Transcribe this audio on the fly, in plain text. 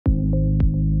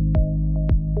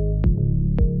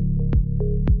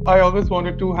I always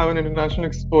wanted to have an international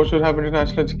exposure, have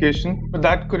international education, but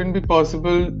that couldn't be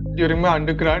possible during my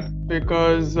undergrad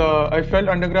because I felt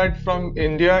undergrad from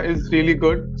India is really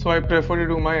good. So I prefer to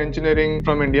do my engineering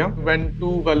from India. Went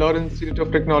to Vellore Institute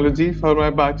of Technology for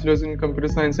my bachelor's in computer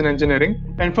science and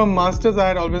engineering. And for master's, I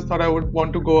had always thought I would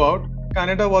want to go out.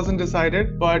 Canada wasn't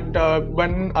decided, but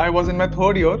when I was in my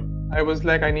third year, I was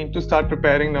like, I need to start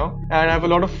preparing now. And I have a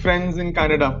lot of friends in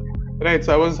Canada. Right,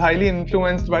 so I was highly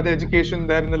influenced by the education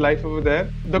there and the life over there.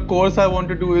 The course I want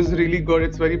to do is really good.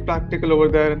 It's very practical over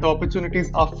there, and the opportunities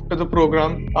after the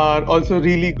program are also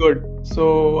really good.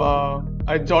 So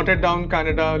I jotted down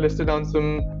Canada, listed down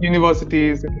some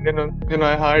universities.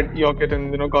 I hired Yocket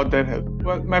and got their help.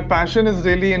 Well, my passion is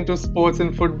really into sports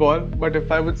and football. But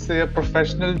if I would say a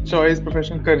professional choice,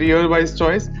 professional career-wise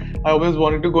choice, I always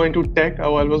wanted to go into tech. I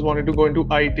always wanted to go into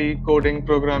IT, coding,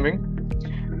 programming.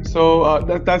 So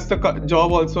that's the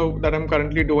job also that I'm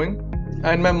currently doing.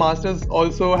 And my master's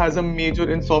also has a major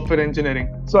in software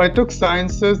engineering. So I took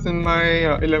sciences in my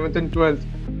 11th and 12th,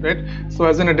 right? So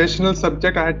as an additional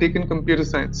subject, I had taken computer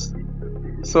science.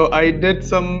 So I did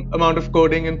some amount of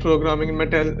coding and programming in my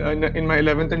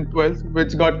 11th and 12th,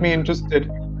 which got me interested.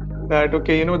 That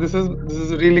okay, this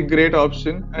is a really great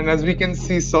option. And as we can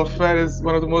see, software is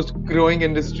one of the most growing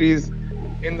industries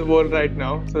in the world right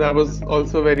now. So that was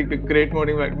also a very great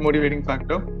motivating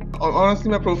factor. Honestly,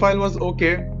 my profile was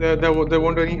okay. There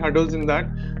weren't any hurdles in that.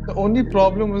 The only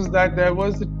problem was that there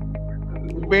was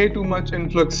way too much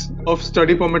influx of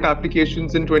study permit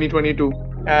applications in 2022.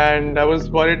 And I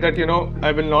was worried that,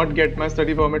 I will not get my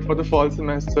study permit for the fall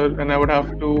semester and I would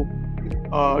have to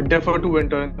defer to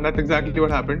winter. And that's exactly what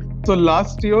happened. So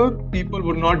last year, people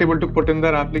were not able to put in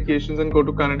their applications and go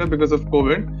to Canada because of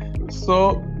COVID.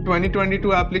 So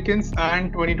 2022 applicants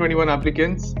and 2021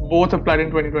 applicants both applied in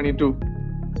 2022.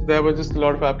 So there was just a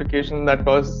lot of applications that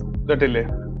caused the delay.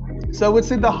 So I would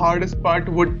say the hardest part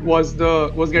was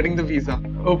getting the visa.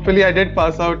 Hopefully, I did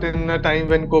pass out in a time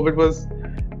when COVID was,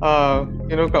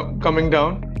 coming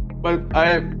down. But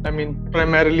I mean,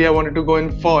 primarily I wanted to go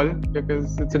in fall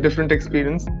because it's a different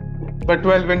experience. But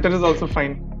well, winter is also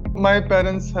fine. My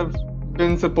parents have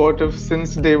been supportive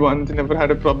since day one. They never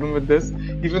had a problem with this.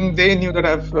 Even they knew that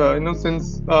I've,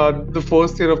 since the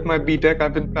first year of my BTech,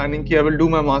 I've been planning I will do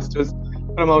my masters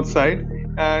from outside.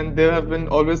 And they have been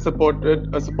always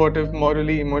supportive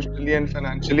morally, emotionally, and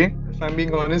financially. If I'm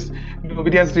being honest,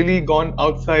 nobody has really gone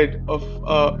outside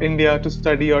of India to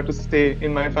study or to stay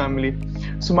in my family.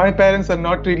 So my parents are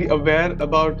not really aware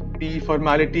about the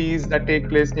formalities that take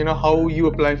place, how you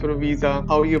apply for a visa,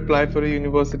 how you apply for a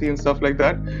university and stuff like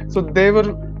that. So they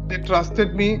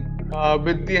trusted me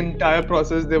with the entire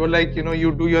process. They were like,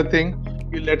 you do your thing,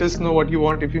 you let us know what you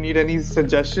want. If you need any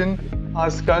suggestion,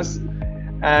 ask us.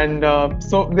 And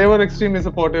so they were extremely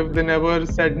supportive. They never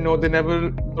said no. They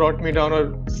never brought me down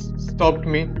or stopped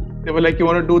me. They were like, you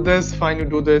want to do this? Fine, you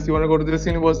do this. You want to go to this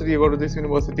university? You go to this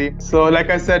university. So like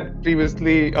I said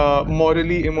previously,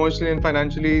 morally, emotionally, and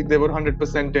financially, they were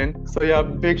 100% in. So yeah,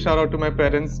 big shout out to my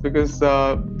parents because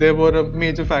they were a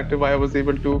major factor why I was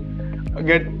able to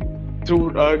get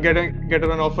through, get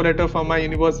an offer letter from my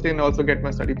university and also get my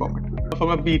study permit. For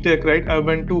my BTech, right, I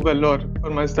went to Vellore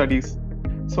for my studies.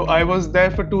 So I was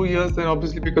there for 2 years, and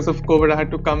obviously because of COVID, I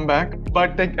had to come back.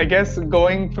 But I guess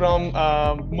going from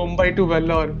Mumbai to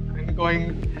Vellore and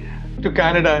going to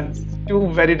Canada, it's two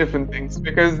very different things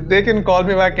because they can call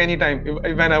me back anytime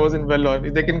when I was in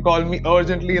Vellore. They can call me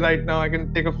urgently right now. I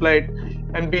can take a flight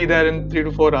and be there in 3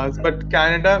 to 4 hours. But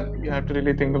Canada, you have to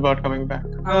really think about coming back.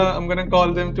 I'm going to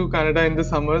call them to Canada in the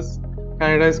summers.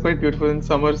 Canada is quite beautiful in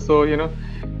summer. So,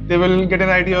 they will get an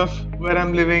idea of where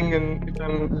I'm living and if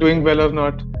I'm doing well or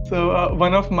not. So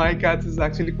one of my cats is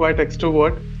actually quite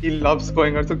extrovert. He loves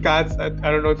going out. So cats, I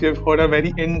don't know if you've heard, are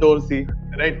very indoorsy,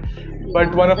 right?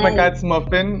 But one of my cats,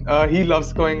 Muffin, he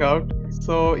loves going out.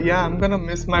 So yeah, I'm gonna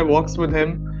miss my walks with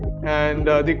him and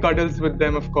the cuddles with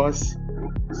them, of course.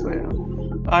 So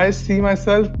yeah, I see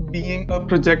myself being a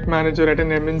project manager at an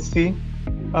MNC,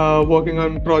 working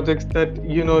on projects that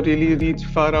really reach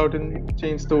far out and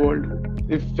change the world.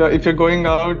 If you're going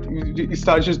out, you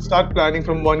should start planning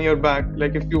from 1 year back.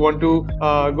 Like if you want to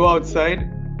go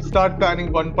outside, start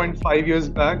planning 1.5 years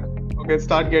back. Okay,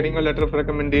 start getting a letter of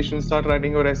recommendation, start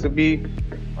writing your recipe,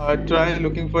 try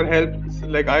looking for help.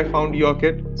 Like I found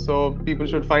Yocket, so people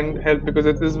should find help because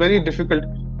it is very difficult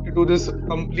to do this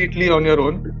completely on your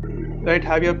own. Right,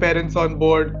 have your parents on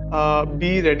board.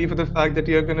 Be ready for the fact that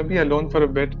you're going to be alone for a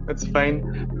bit. That's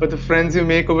fine, but the friends you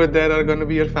make over there are going to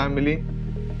be your family.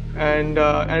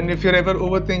 And if you're ever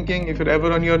overthinking, if you're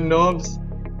ever on your nerves,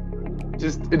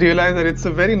 just realize that it's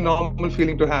a very normal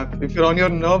feeling to have. If you're on your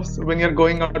nerves when you're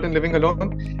going out and living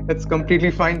alone, that's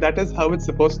completely fine. That is how it's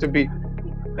supposed to be.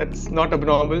 That's not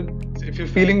abnormal. So if you're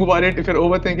feeling worried, if you're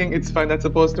overthinking, it's fine. That's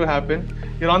supposed to happen.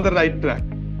 You're on the right track.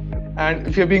 And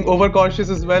if you're being overcautious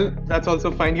as well, that's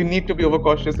also fine. You need to be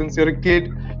overcautious since you're a kid,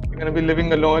 you're going to be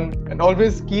living alone. And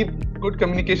always keep good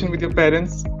communication with your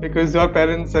parents, because your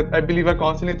parents, I believe, are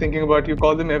constantly thinking about you.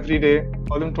 Call them every day,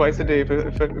 call them twice a day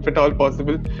if at all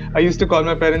possible. I used to call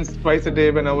my parents twice a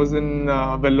day when I was in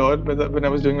Vellore, when I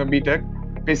was doing my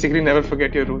BTech. Basically, never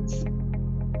forget your roots.